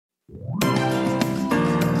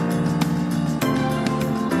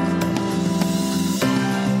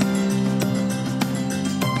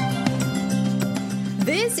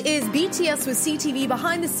is BTS with CTV,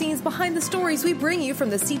 behind the scenes, behind the stories we bring you from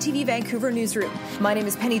the CTV Vancouver newsroom. My name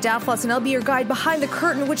is Penny Daflos, and I'll be your guide behind the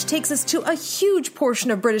curtain, which takes us to a huge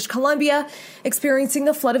portion of British Columbia experiencing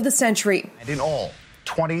the flood of the century. And in all,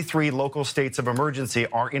 23 local states of emergency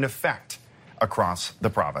are in effect across the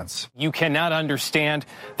province. You cannot understand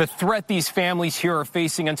the threat these families here are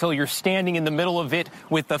facing until you're standing in the middle of it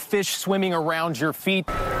with the fish swimming around your feet.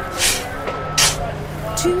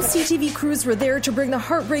 Two CTV crews were there to bring the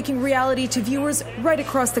heartbreaking reality to viewers right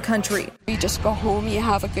across the country. You just go home, you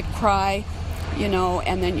have a good cry,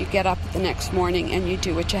 and then you get up the next morning and you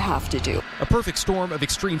do what you have to do. A perfect storm of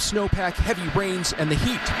extreme snowpack, heavy rains, and the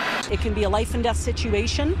heat. It can be a life and death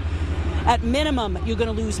situation. At minimum, you're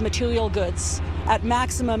going to lose material goods. At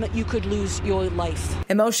maximum, you could lose your life.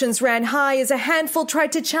 Emotions ran high as a handful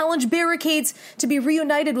tried to challenge barricades to be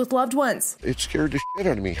reunited with loved ones. It scared the shit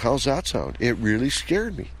out of me. How's that sound? It really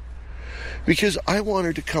scared me. Because I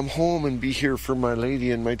wanted to come home and be here for my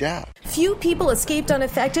lady and my dad. Few people escaped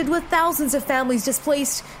unaffected, with thousands of families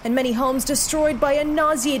displaced and many homes destroyed by a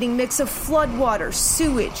nauseating mix of floodwater,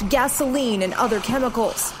 sewage, gasoline, and other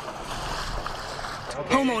chemicals.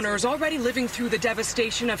 Homeowners already living through the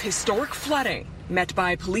devastation of historic flooding, met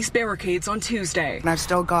by police barricades on Tuesday. And I've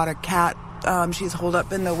still got a cat. She's holed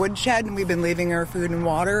up in the woodshed, and we've been leaving her food and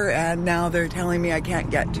water, and now they're telling me I can't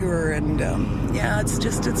get to her, and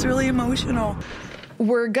it's really emotional.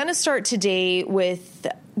 We're going to start today with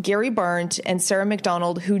Gary Barnt and Sarah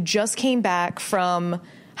McDonald, who just came back from,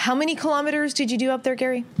 how many kilometers did you do up there,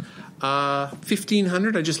 Gary?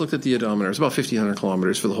 1,500. I just looked at the odometer. It's about 1,500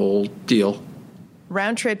 kilometers for the whole deal.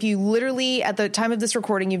 Round trip. You literally, at the time of this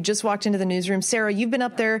recording, you've just walked into the newsroom. Sarah, you've been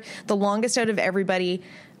up there the longest out of everybody.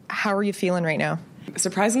 How are you feeling right now?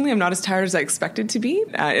 Surprisingly, I'm not as tired as I expected to be.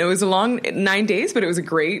 It was a long 9 days, but it was a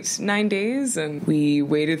great 9 days, and we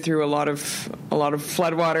waded through a lot of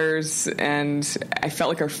floodwaters, and I felt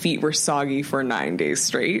like our feet were soggy for 9 days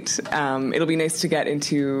straight. It'll be nice to get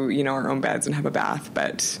into our own beds and have a bath,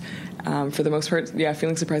 but for the most part,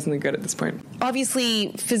 feeling surprisingly good at this point.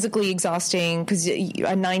 Obviously, physically exhausting because a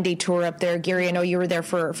 9-day tour up there. Gary, I know you were there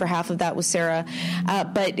for half of that with Sarah.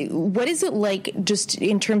 But what is it like just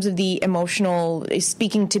in terms of the emotional,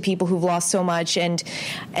 speaking to people who've lost so much and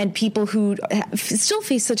people who still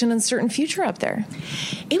face such an uncertain future up there?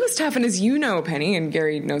 It was tough. And as you know, Penny, and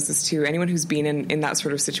Gary knows this too, anyone who's been in that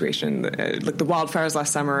sort of situation, like the wildfires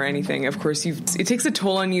last summer or anything, of course, it takes a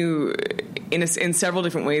toll on you in several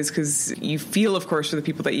different ways, because you feel, of course, for the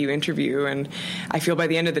people that you interview, and I feel by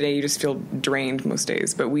the end of the day you just feel drained most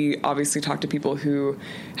days. But we obviously talked to people who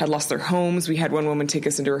had lost their homes. We had one woman take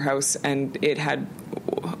us into her house, and it had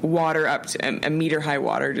water up to a meter-high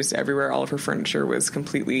water just everywhere. All of her furniture was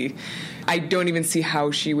completely... I don't even see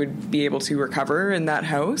how she would be able to recover in that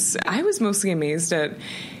house. I was mostly amazed at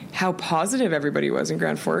how positive everybody was in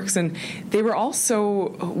Grand Forks. And they were also,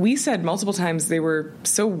 we said multiple times, they were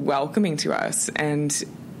so welcoming to us. And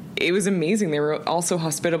it was amazing. They were also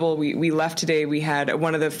hospitable. We left today. We had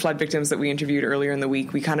one of the flood victims that we interviewed earlier in the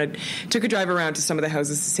week. We kind of took a drive around to some of the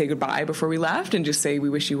houses to say goodbye before we left and just say, we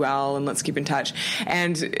wish you well and let's keep in touch.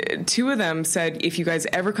 And two of them said, if you guys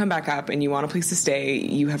ever come back up and you want a place to stay,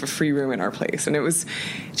 you have a free room in our place. And it was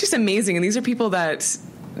just amazing. And these are people that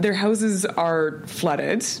their houses are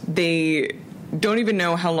flooded. They don't even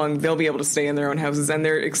know how long they'll be able to stay in their own houses, and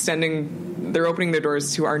they're opening their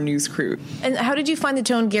doors to our news crew. And how did you find the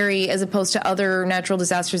tone, Gary, as opposed to other natural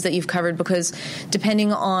disasters that you've covered? Because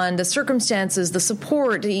depending on the circumstances, the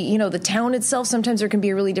support, the town itself, sometimes there can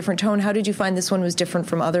be a really different tone. How did you find this one was different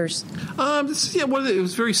from others? It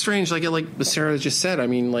was very strange. Like Sarah just said, I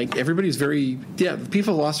mean, like everybody's very,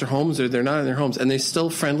 people have lost their homes, they're not in their homes, and they're still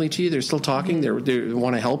friendly to you, they're still talking, they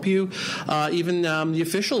want to help you. Even the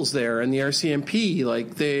officials there and the RCMP,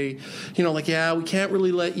 like they, we can't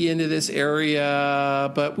really let you into this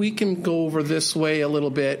area, but we can go over this way a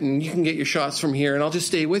little bit and you can get your shots from here and I'll just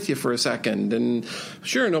stay with you for a second. And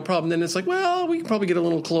sure, no problem. Then it's like, well, we can probably get a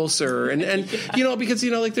little closer. And because,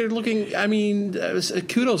 like they're looking, I mean,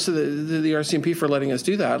 kudos to the RCMP for letting us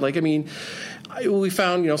do that. Like, I mean, we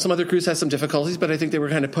found, some other crews had some difficulties, but I think they were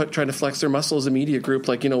kind of trying to flex their muscle as a media group.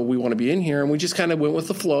 Like, we want to be in here, and we just kind of went with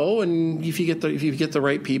the flow. And if you get the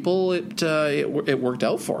right people, it worked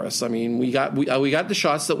out for us. I mean, we got the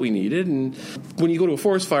shots that we needed. And when you go to a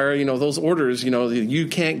forest fire, those orders, you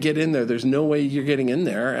can't get in there. There's no way you're getting in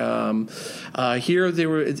there. Here,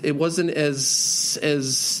 it wasn't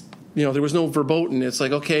as there was no verboten. It's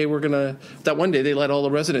like, okay, that one day they let all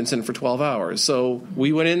the residents in for 12 hours. So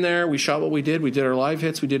we went in there, we shot what we did our live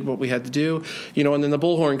hits, we did what we had to do, and then the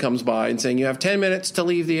bullhorn comes by and saying, you have 10 minutes to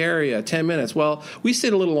leave the area, 10 minutes. Well, we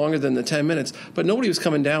stayed a little longer than the 10 minutes, but nobody was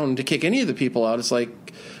coming down to kick any of the people out. It's like,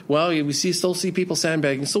 well, we still see people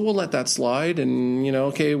sandbagging, so we'll let that slide. And,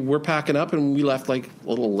 okay, we're packing up, and we left like a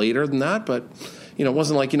little later than that, but, it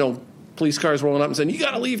wasn't like, police cars rolling up and saying, you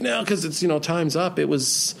got to leave now because it's, time's up. It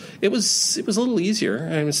was a little easier.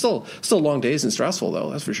 And it's still long days and stressful,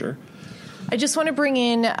 though, that's for sure. I just want to bring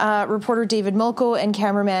in reporter David Milko and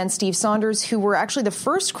cameraman Steve Saunders, who were actually the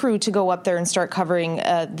first crew to go up there and start covering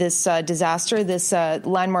this disaster, this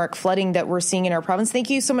landmark flooding that we're seeing in our province. Thank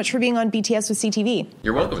you so much for being on BTS with CTV.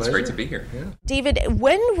 You're welcome. It's great to be here. Yeah. David,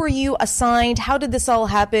 when were you assigned? How did this all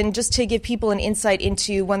happen? Just to give people an insight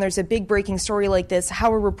into when there's a big breaking story like this,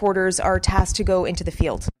 how reporters are tasked to go into the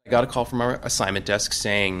field. I got a call from our assignment desk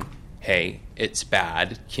saying, hey, it's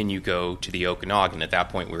bad. Can you go to the Okanagan? At that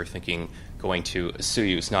point, we were thinking going to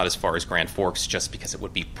Osoyoos, not as far as Grand Forks, just because it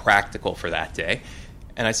would be practical for that day.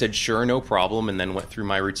 And I said, sure, no problem, and then went through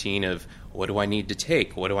my routine of what do I need to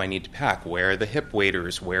take? What do I need to pack? Where are the hip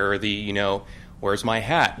waders? Where are the, where's my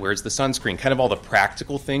hat? Where's the sunscreen? Kind of all the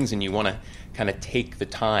practical things, and you want to kind of take the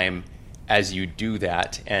time as you do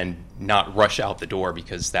that and not rush out the door,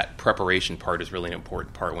 because that preparation part is really an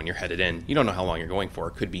important part when you're headed in. You don't know how long you're going for.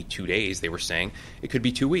 It could be 2 days, they were saying. It could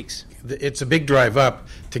be 2 weeks. It's a big drive up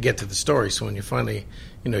to get to the story, so when you finally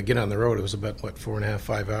get on the road, it was about, 4.5,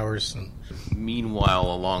 5 hours. And meanwhile,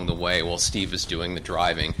 along the way, while Steve is doing the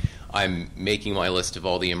driving, I'm making my list of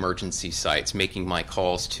all the emergency sites, making my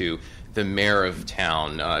calls to the mayor of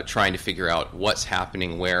town, trying to figure out what's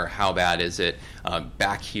happening where, how bad is it.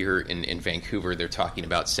 Back here in Vancouver, they're talking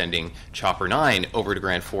about sending Chopper 9 over to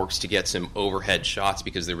Grand Forks to get some overhead shots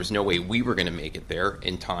because there was no way we were going to make it there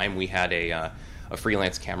in time. We had a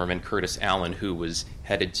freelance cameraman, Curtis Allen, who was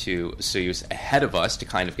headed to Osoyoos ahead of us to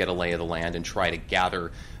kind of get a lay of the land and try to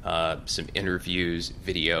gather some interviews,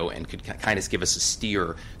 video, and could kind of give us a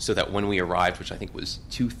steer so that when we arrived, which I think was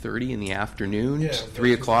 2:30 in the afternoon,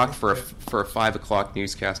 3 o'clock for a 5 o'clock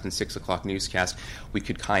newscast and 6 o'clock newscast, we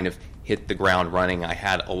could kind of hit the ground running. I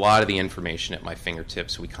had a lot of the information at my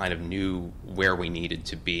fingertips. We kind of knew where we needed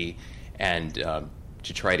to be and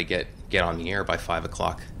to try to get on the air by 5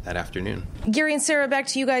 o'clock that afternoon. Gary and Sarah, back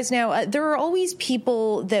to you guys now. There are always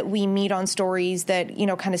people that we meet on stories that,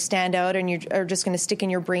 kind of stand out and are just going to stick in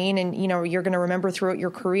your brain and, you're going to remember throughout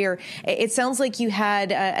your career. It sounds like you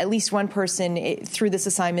had at least one person through this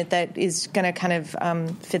assignment that is going to kind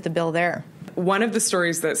of fit the bill there. One of the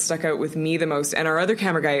stories that stuck out with me the most, and our other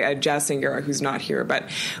camera guy, Jazz Sangera, who's not here, but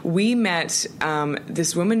we met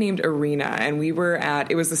this woman named Irina, and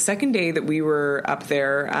it was the second day that we were up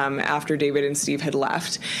there after David and Steve had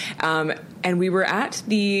left. And we were at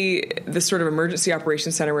the sort of emergency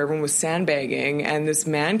operations center where everyone was sandbagging, and this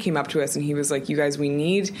man came up to us and he was like, you guys, we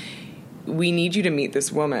need you to meet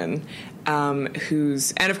this woman and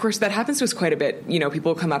of course that happens to us quite a bit.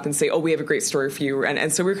 People come up and say, oh, we have a great story for you.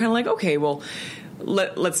 And so we were kind of like, okay, well,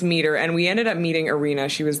 let's meet her. And we ended up meeting Irina.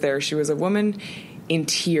 She was there. She was a woman in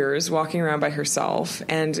tears walking around by herself.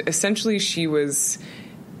 And essentially she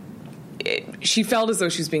felt as though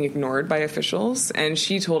she was being ignored by officials. And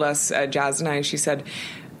she told us, Jazz and I, she said,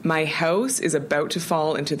 my house is about to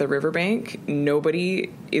fall into the riverbank.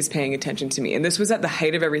 Nobody is paying attention to me. And this was at the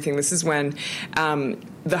height of everything. This is when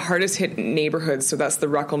the hardest hit neighborhoods, so that's the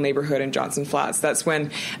Ruckle neighborhood and Johnson Flats, that's when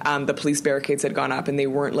the police barricades had gone up and they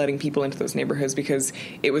weren't letting people into those neighborhoods because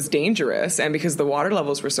it was dangerous and because the water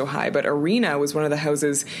levels were so high. But Irina was one of the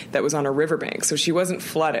houses that was on a riverbank. So she wasn't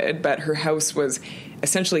flooded, but her house was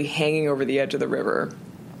essentially hanging over the edge of the river.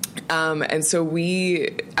 And so we,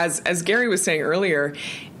 as Gary was saying earlier,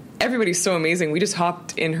 everybody's so amazing. We just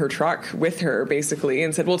hopped in her truck with her basically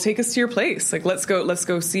and said, well, take us to your place. Like, let's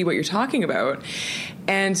go see what you're talking about.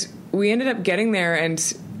 And we ended up getting there, and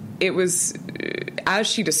it was, as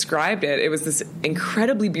she described it, it was this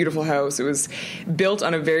incredibly beautiful house. It was built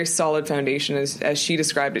on a very solid foundation, as she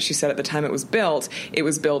described it. She said at the time it was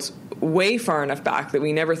built way far enough back that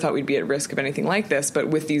we never thought we'd be at risk of anything like this. But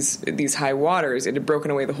with these high waters, it had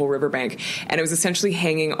broken away the whole riverbank, and it was essentially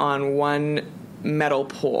hanging on one metal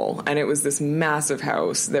pole. And it was this massive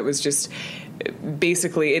house that was just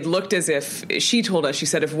basically, it looked as if, she told us, she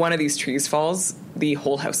said, if one of these trees falls, the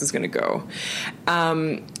whole house is going to go.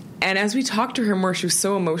 And as we talked to her more, she was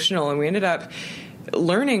so emotional, and we ended up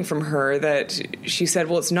learning from her that she said,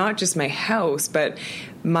 well, it's not just my house, but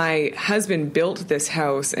my husband built this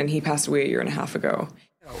house and he passed away 1.5 years ago.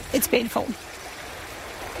 It's painful.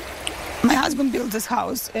 My husband built this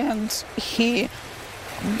house and he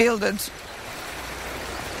built it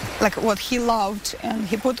like what he loved, and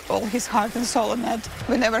he put all his heart and soul in it.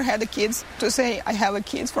 We never had the kids to say, I have a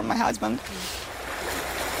kid from my husband.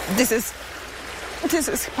 This is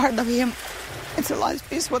part of him. It's a last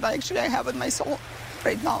piece what I have in my soul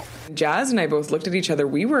right now. Jazz and I both looked at each other.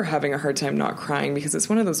 We were having a hard time not crying because it's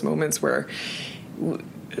one of those moments where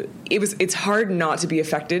it's hard not to be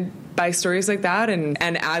affected by stories like that. And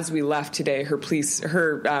as we left today,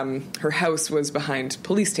 her house was behind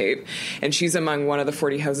police tape, and she's among one of the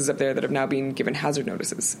 40 houses up there that have now been given hazard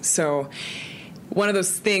notices. So one of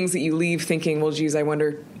those things that you leave thinking, well, geez, I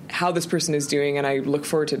wonder how this person is doing, and I look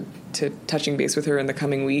forward to touching base with her in the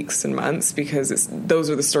coming weeks and months, because those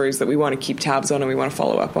are the stories that we want to keep tabs on and we want to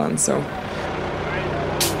follow up on. So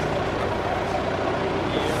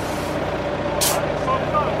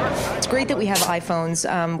great that we have iPhones.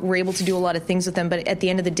 We're able to do a lot of things with them, but at the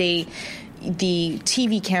end of the day, the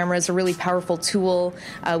TV camera is a really powerful tool.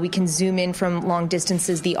 We can zoom in from long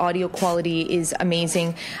distances. The audio quality is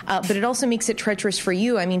amazing, but it also makes it treacherous for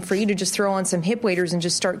you. I mean, for you to just throw on some hip waders and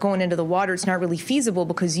just start going into the water, it's not really feasible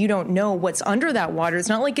because you don't know what's under that water. It's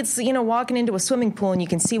not like it's, walking into a swimming pool and you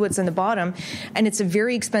can see what's in the bottom. And it's a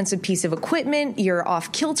very expensive piece of equipment. You're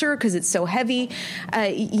off kilter because it's so heavy.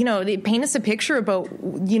 Paint us a picture about,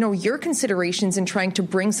 your considerations in trying to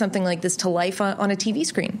bring something like this to life on a TV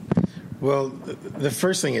screen. Well, the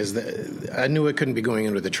first thing is that I knew it couldn't be going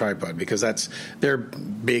under the tripod because they're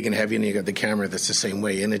big and heavy, and you got the camera that's the same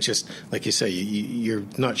way, and it just, like you say, you're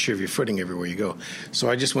not sure of your footing everywhere you go. So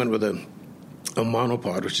I just went with a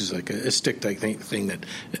monopod, which is like a stick-type thing that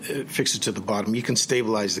fixes to the bottom. You can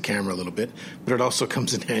stabilize the camera a little bit, but it also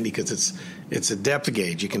comes in handy because it's a depth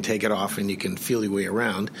gauge. You can take it off and you can feel your way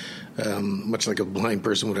around, much like a blind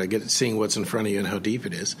person would seeing what's in front of you and how deep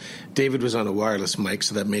it is. David was on a wireless mic,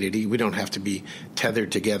 so that made it easy. We don't have to be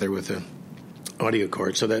tethered together with a audio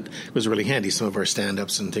cord, so that was really handy. Some of our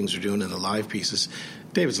stand-ups and things we're doing in the live pieces,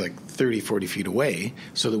 David's like 30, 40 feet away,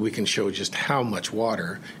 so that we can show just how much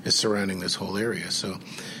water is surrounding this whole area. So,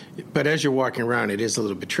 but as you're walking around, it is a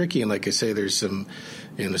little bit tricky, and like I say, there's some,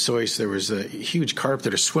 in the Sois, there was a huge carp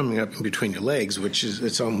that are swimming up in between your legs,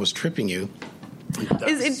 it's almost tripping you.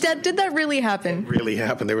 Did that really happen? It really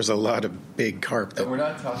happened. There was a lot of big carp. And we're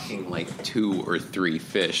not talking like 2 or 3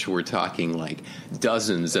 fish. We're talking like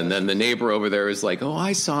dozens. And then the neighbor over there is like, oh,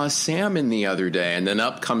 I saw a salmon the other day. And then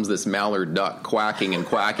up comes this mallard duck quacking and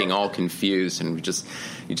quacking, all confused. And you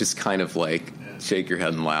just kind of like shake your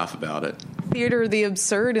head and laugh about it. Theater of the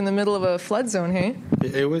absurd in the middle of a flood zone, hey?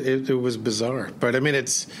 It was bizarre. But, I mean,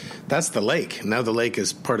 that's the lake. Now the lake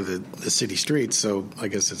is part of the city streets, so I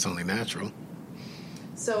guess it's only natural.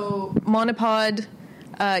 So monopod,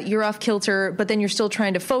 you're off kilter, but then you're still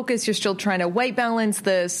trying to focus. You're still trying to white balance.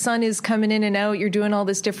 The sun is coming in and out. You're doing all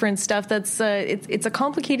this different stuff. That's it's a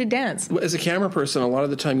complicated dance. As a camera person, a lot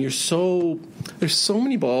of the time there's so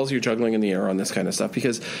many balls you're juggling in the air on this kind of stuff,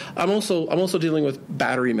 because I'm also dealing with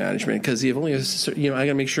battery management, because you've only I got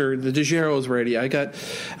to make sure the DeGero is ready. I got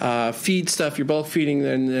feed stuff. You're bulk feeding,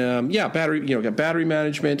 then battery. Got battery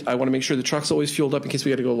management. I want to make sure the truck's always fueled up in case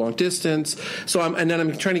we got to go a long distance. So I'm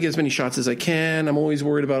trying to get as many shots as I can. I'm always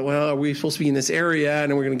worried about, well, are we supposed to be in this area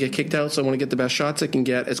and we're going to get kicked out? So I want to get the best shots I can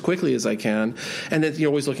get as quickly as I can. And then you're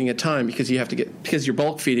always looking at time, because you're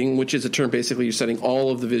bulk feeding, which is a term basically you're setting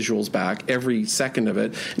all of the visuals back every second of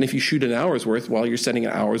it. And if you shoot an hour's worth, well, you're setting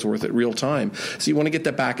an hour's worth at real time. So you want to get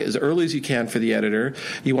that back as early as you can for the editor.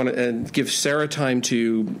 You want to give Sarah time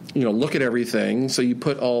to look at everything. So you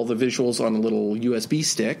put all the visuals on a little USB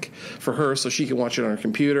stick for her so she can watch it on her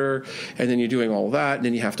computer. And then you're doing all that. And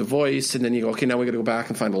then you have to voice. And then you go, okay, now we got to go back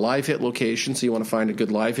and find a live hit location. So you want to find a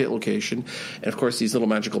good live hit location. And of course, these little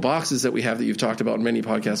magical boxes that we have that you've talked about in many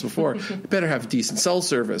podcasts before, better have decent cell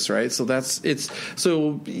service, right?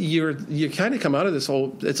 So you kind of come out of this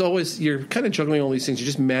whole, you're kind of juggling all these things. You're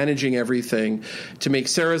just managing everything to make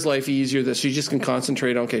Sarah's life easier, that she just can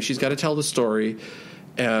concentrate on, okay, she's got to tell the story,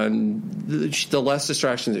 and the less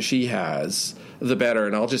distractions that she has, the better,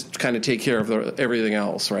 and I'll just kind of take care of everything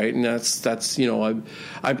else, right? And that's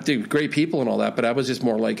I do great people and all that, but I was just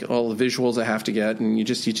more like all the visuals I have to get, and you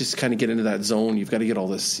just kind of get into that zone. You've got to get all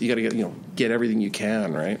this. You got to get everything you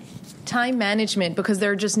can, right? Time management, because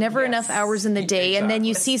there are just never enough hours in the day, and then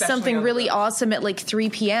you see something really awesome at like 3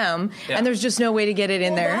 p.m. and there's just no way to get it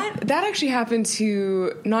in there. That actually happened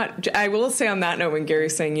to I will say on that note, when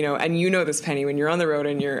Gary's saying, and this, Penny, when you're on the road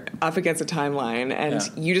and you're up against a timeline and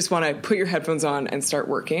you just want to put your headphones on and start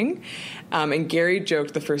working. And Gary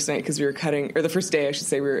joked the first night, because we were the first day, I should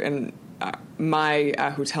say, we were in my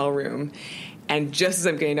hotel room, And just as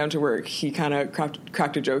I'm getting down to work, he kind of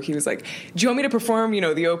cracked a joke. He was like, "Do you want me to perform,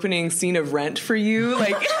 the opening scene of Rent for you?"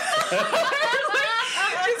 Like,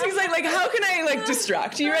 he's like, how can I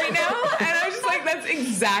distract you right now? And I was just like, that's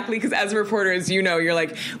exactly, because as a reporter, as you know, you're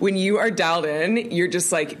like, when you are dialed in, you're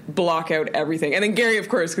just like block out everything. And then Gary, of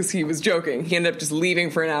course, because he was joking, he ended up just leaving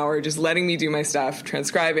for an hour, just letting me do my stuff,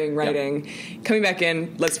 transcribing, writing, coming back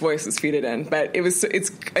in, let's voices feed it in. But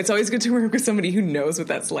it's always good to work with somebody who knows what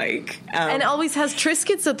that's like. And always has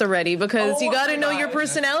Triscuits at the ready, because you got to know your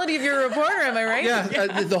personality if you're a reporter, am I right?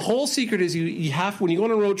 Yeah, the whole secret is you have, when you go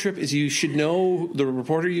on a road trip, is you should know the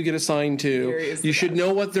reporter you get assigned to. You should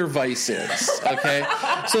know what their vice is. Okay,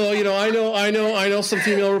 so I know some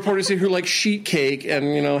female reporters here who like sheet cake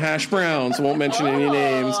and hash browns. Won't mention any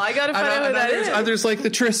names. I gotta find out who that is. Others like the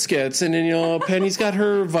Triscuits, and then Penny's got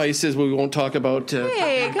her vices. We won't talk about.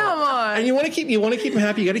 Hey, come on! And you want to keep them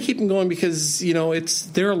happy. You got to keep them going because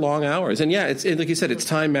they're long hours, and it's like you said, it's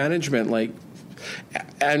time management.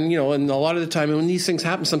 And and a lot of the time when these things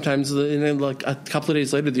happen, sometimes and then like a couple of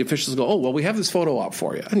days later, the officials go, "Oh well, we have this photo op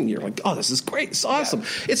for you," and you're like, "Oh, this is great! It's awesome!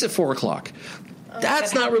 It's at 4:00."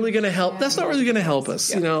 That's not really going to help. That's not really going to help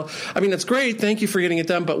us. I mean, that's great. Thank you for getting it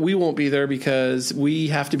done, but we won't be there because we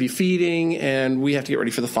have to be feeding and we have to get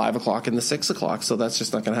ready for the 5 o'clock and the 6 o'clock. So that's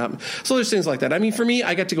just not going to happen. So there's things like that. I mean, for me,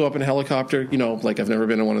 I got to go up in a helicopter. Like I've never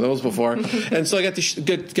been in one of those before, and so I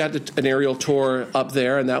got an aerial tour up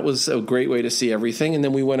there, and that was a great way to see everything. And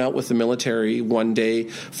then we went out with the military one day,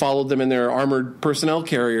 followed them in their armored personnel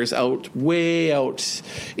carriers way out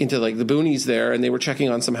into like the boonies there, and they were checking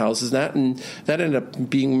on some houses and that ended up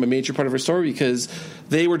being a major part of our story because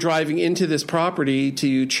they were driving into this property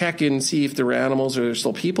to check and see if there were animals or there's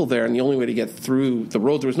still people there, and the only way to get through the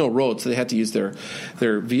road, there was no road, so they had to use their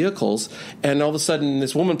vehicles. And all of a sudden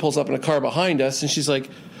this woman pulls up in a car behind us and she's like,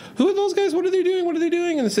 "Who are those guys? What are they doing? What are they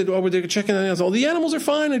doing?" And they said, "Oh, we're checking on the animals." "Oh, the animals are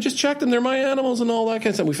fine. I just checked them. They're my animals," and all that kind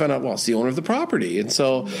of stuff. We found out, well, it's the owner of the property. And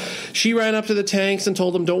so she ran up to the tanks and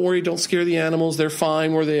told them, "Don't worry, don't scare the animals. They're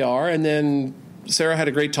fine where they are." And then Sarah had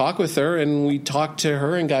a great talk with her, and we talked to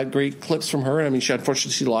her and got great clips from her. I mean,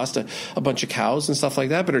 unfortunately, she lost a bunch of cows and stuff like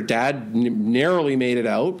that, but her dad narrowly made it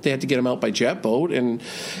out. They had to get him out by jet boat, and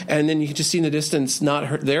then you could just see in the distance,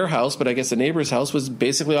 not their house, but I guess the neighbor's house was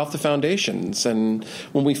basically off the foundations. And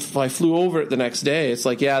when I flew over it the next day, it's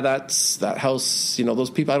like, yeah, that house, those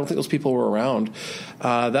people, I don't think those people were around.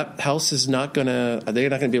 That house is they're not going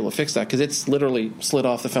to be able to fix that because it's literally slid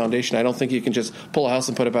off the foundation. I don't think you can just pull a house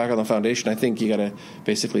and put it back on the foundation. I think you got to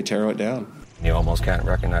basically tear it down. You almost can't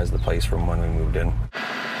recognize the place from when we moved in.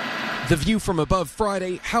 The view from above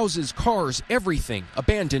Friday, houses, cars, everything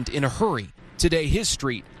abandoned in a hurry. Today, his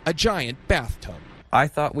street, a giant bathtub. I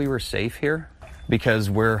thought we were safe here because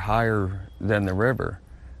we're higher than the river,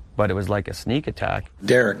 but it was like a sneak attack.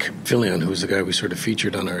 Derek Fillion, who's the guy we sort of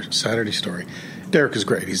featured on our Saturday story, Derek is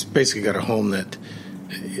great. He's basically got a home that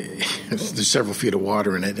there's several feet of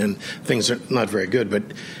water in it, and things are not very good, but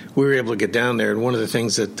we were able to get down there, and one of the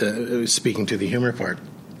things that, speaking to the humor part,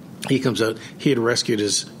 he comes out, he had rescued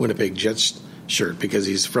his Winnipeg Jets shirt because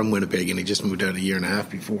he's from Winnipeg and he just moved out a year and a half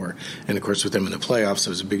before, and of course with them in the playoffs,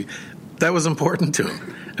 that was important to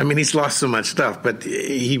him. I mean, he's lost so much stuff, but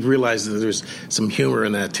he realized that there's some humor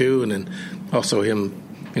in that too, and then also him,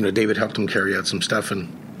 David helped him carry out some stuff,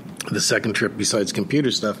 and the second trip, besides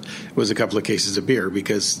computer stuff, was a couple of cases of beer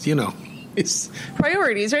because, it's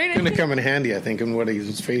priorities, right? Going to come in handy, I think, in what he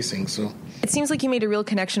was facing. So it seems like you made a real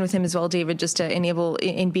connection with him as well, David, just to enable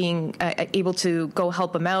in being able to go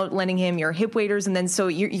help him out, lending him your hip waders, and then so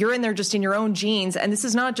you're in there just in your own jeans, and this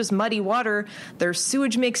is not just muddy water. There's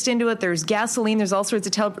sewage mixed into it. There's gasoline. There's all sorts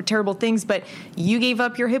of terrible things, but you gave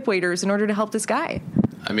up your hip waders in order to help this guy.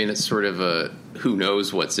 I mean, it's sort of a who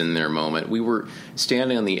knows what's in their moment. We were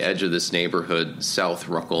standing on the edge of this neighborhood, South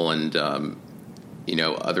Ruckle, and other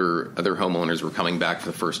homeowners were coming back for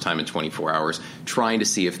the first time in 24 hours, trying to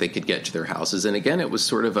see if they could get to their houses. And again, it was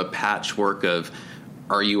sort of a patchwork of,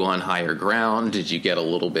 are you on higher ground? Did you get a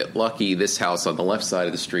little bit lucky? This house on the left side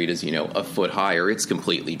of the street is, a foot higher. It's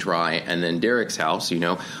completely dry. And then Derek's house,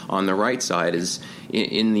 on the right side is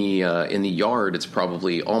in the yard. It's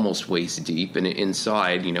probably almost waist deep. And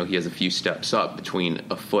inside, he has a few steps up between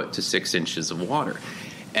a foot to 6 inches of water.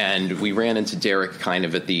 And we ran into Derek kind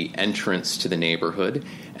of at the entrance to the neighborhood,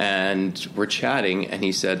 and we're chatting, and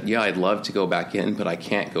he said, "Yeah, I'd love to go back in, but I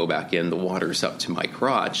can't go back in. The water's up to my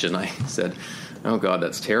crotch." And I said, "Oh, God,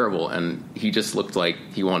 that's terrible." And he just looked like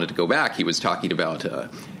he wanted to go back. He was talking about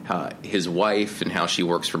his wife and how she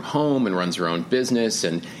works from home and runs her own business,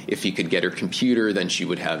 and if he could get her computer, then she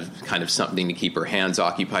would have kind of something to keep her hands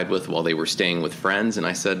occupied with while they were staying with friends. And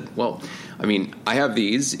I said, well, I mean, I have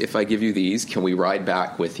these. If I give you these, can we ride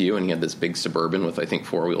back with you? And he had this big Suburban with, I think,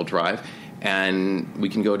 4-wheel drive, and we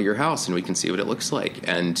can go to your house and we can see what it looks like.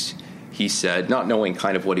 And he said, not knowing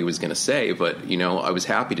kind of what he was going to say, but, you know, I was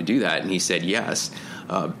happy to do that. And he said yes.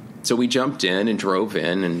 So we jumped in and drove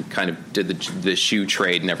in and kind of did the shoe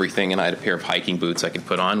trade and everything. And I had a pair of hiking boots I could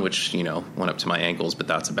put on, which, you know, went up to my ankles, but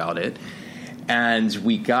that's about it. And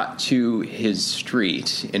we got to his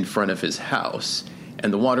street in front of his house.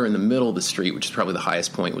 And the water in the middle of the street, which is probably the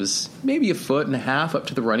highest point, was maybe 1.5 foot up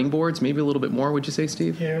to the running boards, maybe a little bit more, would you say,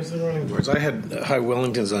 Steve? Yeah, it was the running boards. I had high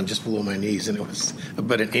Wellingtons on just below my knees, and it was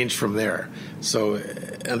about an inch from there. So,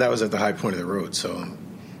 and that was at the high point of the road. So,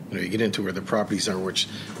 you know, you get into where the properties are, which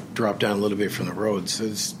drop down a little bit from the road. So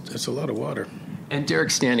it's a lot of water. And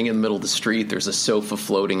Derek's standing in the middle of the street. There's a sofa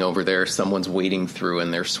floating over there. Someone's wading through in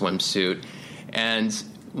their swimsuit. And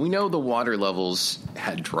we know the water levels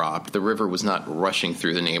had dropped. The river was not rushing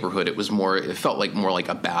through the neighborhood. It felt more like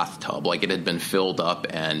a bathtub, like it had been filled up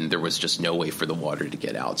and there was just no way for the water to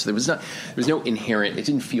get out. So there was no inherent, it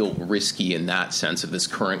didn't feel risky in that sense of this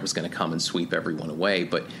current was going to come and sweep everyone away.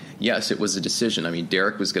 But yes, it was a decision. I mean,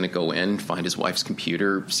 Derek was going to go in, find his wife's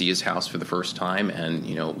computer, see his house for the first time, and,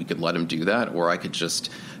 you know, we could let him do that, or I could just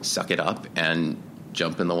suck it up and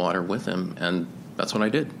jump in the water with him. And that's what I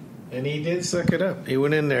did. And he did suck it up. He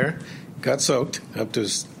went in there, got soaked up to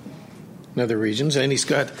his nether regions, and he's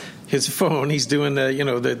got his phone. He's doing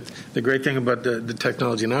the great thing about the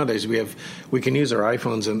technology nowadays. We can use our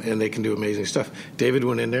iPhones and they can do amazing stuff. David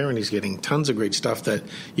went in there and he's getting tons of great stuff that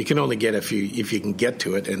you can only get if you can get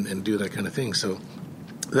to it and do that kind of thing. So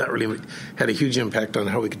that really had a huge impact on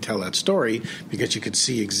how we could tell that story, because you could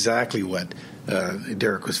see exactly what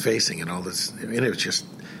Derek was facing and all this, and it was just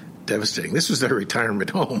devastating. This was their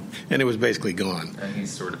retirement home, and it was basically gone. And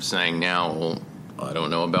he's sort of saying now, well, I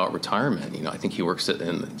don't know about retirement. You know, I think he works did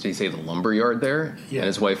he say the lumber yard there? Yeah. And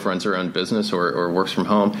his wife runs her own business or works from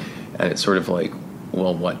home. And it's sort of like,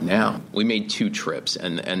 well, what now? We made 2 trips,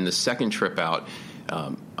 and the second trip out,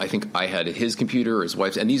 I think I had his computer or his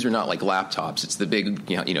wife's, and these are not like laptops. It's the big,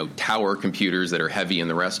 tower computers that are heavy and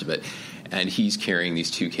the rest of it. And he's carrying these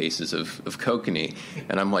 2 cases of kokanee.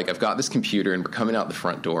 And I'm like, I've got this computer, and we're coming out the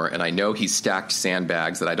front door, and I know he's stacked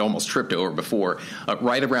sandbags that I'd almost tripped over before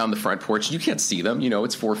right around the front porch. You can't see them.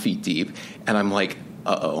 It's 4 feet deep. And I'm like,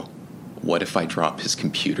 uh-oh. What if I drop his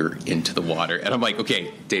computer into the water? And I'm like,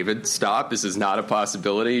 okay, David, stop. This is not a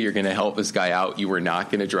possibility. You're going to help this guy out. You are not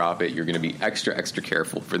going to drop it. You're going to be extra, extra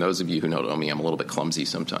careful. For those of you who know me, I'm a little bit clumsy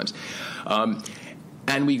sometimes.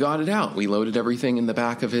 And we got it out. We loaded everything in the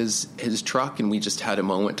back of his truck, and we just had a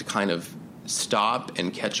moment to kind of stop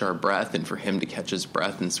and catch our breath, and for him to catch his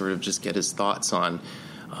breath and sort of just get his thoughts on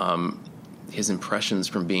his impressions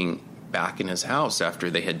from being back in his house after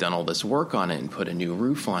they had done all this work on it and put a new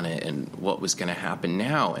roof on it, and what was going to happen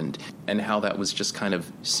now, and how that was just kind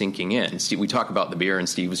of sinking in. Steve, we talk about the beer, and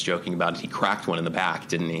Steve was joking about it. He cracked one in the back,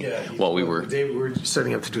 didn't he? Yeah. While we were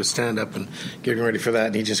setting up to do a stand-up and getting ready for that,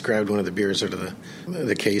 and he just grabbed one of the beers out of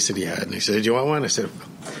the case that he had, and he said, "Do you want one?" I said,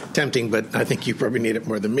 "Tempting, but I think you probably need it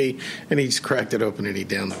more than me." And he just cracked it open and he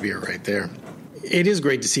downed the beer right there. It is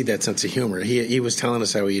great to see that sense of humor. He was telling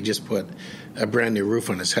us how he had just put a brand new roof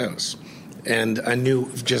on his house. And I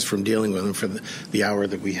knew just from dealing with him for the hour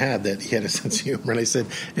that we had that he had a sense of humor. And I said,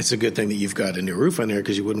 it's a good thing that you've got a new roof on there,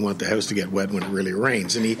 because you wouldn't want the house to get wet when it really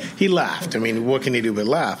rains. And he laughed. I mean, what can he do but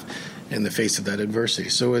laugh in the face of that adversity?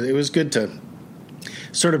 So it was good to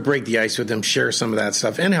sort of break the ice with him, share some of that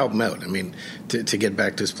stuff, and help him out. I mean, to get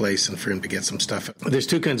back to his place and for him to get some stuff. There's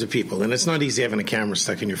 2 kinds of people, and it's not easy having a camera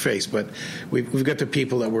stuck in your face, but we've got the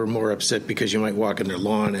people that were more upset because you might walk in their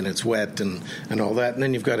lawn and it's wet and all that, and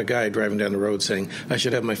then you've got a guy driving down the road saying, I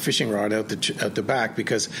should have my fishing rod out the back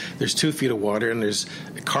because there's 2 feet of water and there's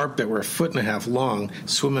carp that were 1.5 feet long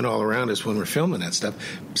swimming all around us when we're filming that stuff.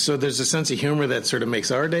 So there's a sense of humor that sort of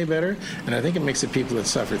makes our day better, and I think it makes the people that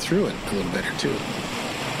suffer through it a little better too.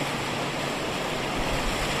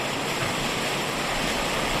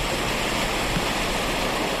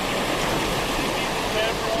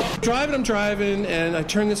 I'm driving, and I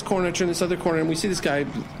turn this corner, I turn this other corner, and we see this guy,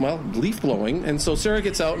 leaf blowing. And so Sarah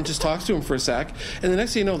gets out and just talks to him for a sec. And the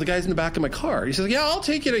next thing you know, the guy's in the back of my car. He says, yeah, I'll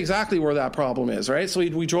take you to exactly where that problem is, right? So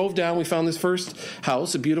we drove down, we found this first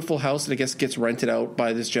house, a beautiful house that I guess gets rented out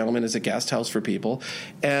by this gentleman as a guest house for people.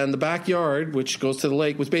 And the backyard, which goes to the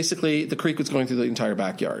lake, was basically, the creek was going through the entire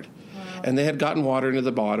backyard. and they had gotten water into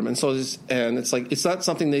the bottom, and it's like it's not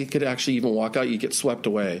something they could actually even walk out. You get swept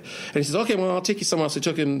away. And he says, "Okay, well, I'll take you somewhere else." So he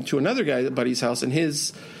took him to another buddy's house, and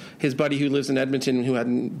his buddy who lives in Edmonton, who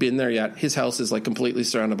hadn't been there yet, his house is like completely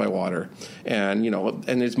surrounded by water, and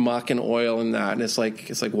and there's muck and oil and that, and it's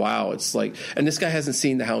like wow, it's like, and this guy hasn't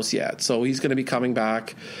seen the house yet, so he's going to be coming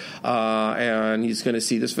back, and he's going to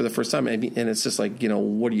see this for the first time, and it's just like,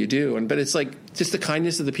 what do you do? But it's like just the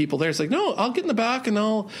kindness of the people there. It's like, no, I'll get in the back and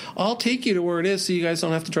I'll take you to where it is, so you guys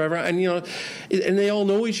don't have to drive around, and and they all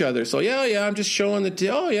know each other, so yeah, I'm just showing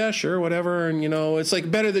oh yeah, sure, whatever, and it's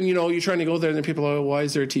like better than you're trying to go there and then people are, why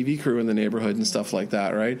is there a TV crew in the neighborhood and stuff like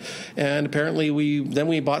that, right? And apparently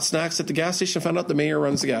we bought snacks at the gas station and found out the mayor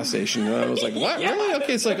runs the gas station. And I was like, what? Yeah. Really?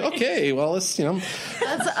 Okay. It's like, okay, well, it's,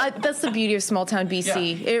 That's the beauty of small town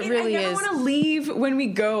BC. It really is. I want to leave when we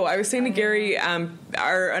go. I was saying to Gary,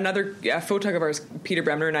 another photographer of ours, Peter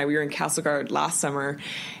Bremner, and I, we were in Castleguard last summer,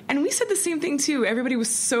 and we said the same thing too. Everybody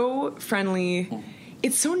was so friendly.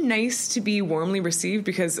 It's so nice to be warmly received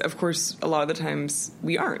because, of course, a lot of the times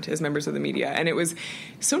we aren't as members of the media. And it was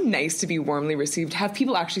so nice to be warmly received, have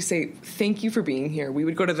people actually say, thank you for being here. We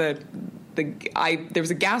would go to there was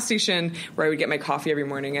a gas station where I would get my coffee every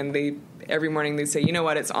morning, and every morning they'd say, you know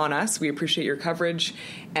what, it's on us. We appreciate your coverage,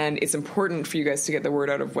 and it's important for you guys to get the word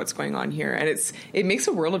out of what's going on here. And it makes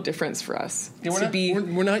a world of difference for us.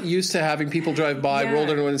 We're not used to having people drive by, roll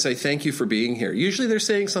down the window and say, thank you for being here. Usually they're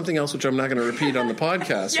saying something else, which I'm not going to repeat on the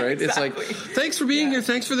podcast, right? Exactly. It's like, thanks for being here.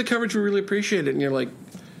 Thanks for the coverage. We really appreciate it. And you're like,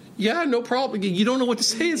 yeah, no problem. You don't know what to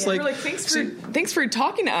say. It's like, thanks for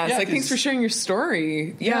talking to us. Yeah, thanks for sharing your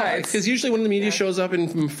story. Yeah, because usually when the media shows up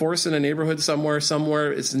in force in a neighborhood somewhere,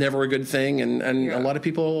 it's never a good thing, and a lot of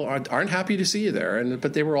people aren't happy to see you there.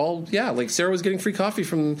 But they were all, like Sarah was getting free coffee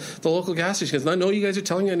from the local gas station because I know you guys are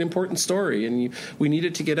telling an important story, and we need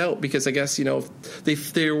it to get out because I guess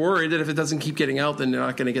they're worried that if it doesn't keep getting out, then they're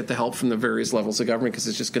not going to get the help from the various levels of government because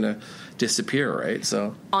it's just going to disappear, right?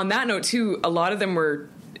 So on that note too, a lot of them were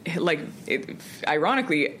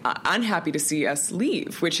ironically unhappy to see us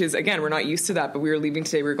leave, which is, again, we're not used to that, but we were leaving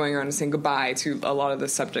today. We were going around and saying goodbye to a lot of the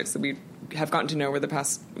subjects that we have gotten to know over the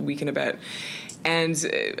past week and a bit. And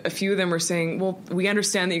a few of them were saying, well, we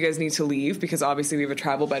understand that you guys need to leave because obviously we have a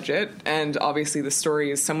travel budget, and obviously the story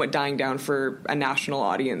is somewhat dying down for a national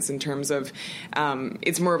audience in terms of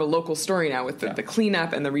it's more of a local story now with the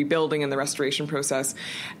cleanup and the rebuilding and the restoration process.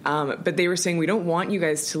 But they were saying, we don't want you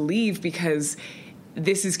guys to leave because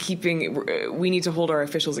this is we need to hold our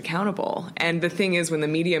officials accountable. And the thing is, when the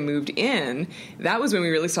media moved in, that was when we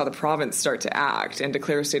really saw the province start to act and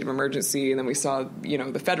declare a state of emergency. And then we saw,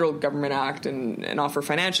 the federal government act and offer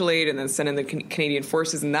financial aid and then send in the Canadian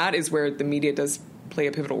forces. And that is where the media does play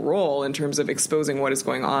a pivotal role in terms of exposing what is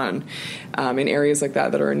going on in areas like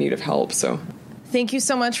that are in need of help. So thank you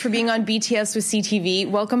so much for being on BTS with CTV.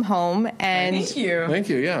 Welcome home. And thank you. Thank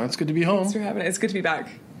you. Yeah, it's good to be home. Thanks for having it. It's good to be back.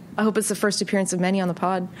 I hope it's the first appearance of many on the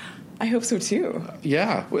pod. I hope so, too.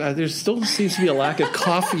 Yeah. There still seems to be a lack of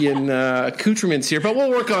coffee and accoutrements here, but we'll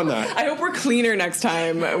work on that. I hope we're cleaner next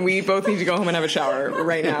time. We both need to go home and have a shower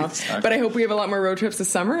right now. Exactly. But I hope we have a lot more road trips this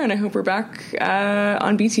summer, and I hope we're back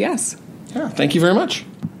on BTS. Yeah. Thank you very much.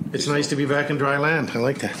 It's nice to be back in dry land. I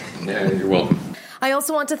like that. Yeah, you're welcome. I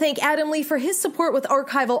also want to thank Adam Lee for his support with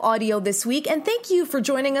archival audio this week, and thank you for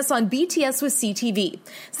joining us on BTS with CTV.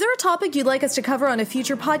 Is there a topic you'd like us to cover on a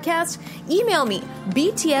future podcast? Email me,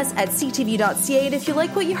 bts@ctv.ca, and if you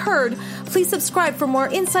like what you heard, please subscribe for more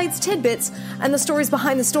insights, tidbits, and the stories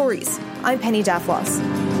behind the stories. I'm Penny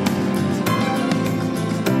Daflos.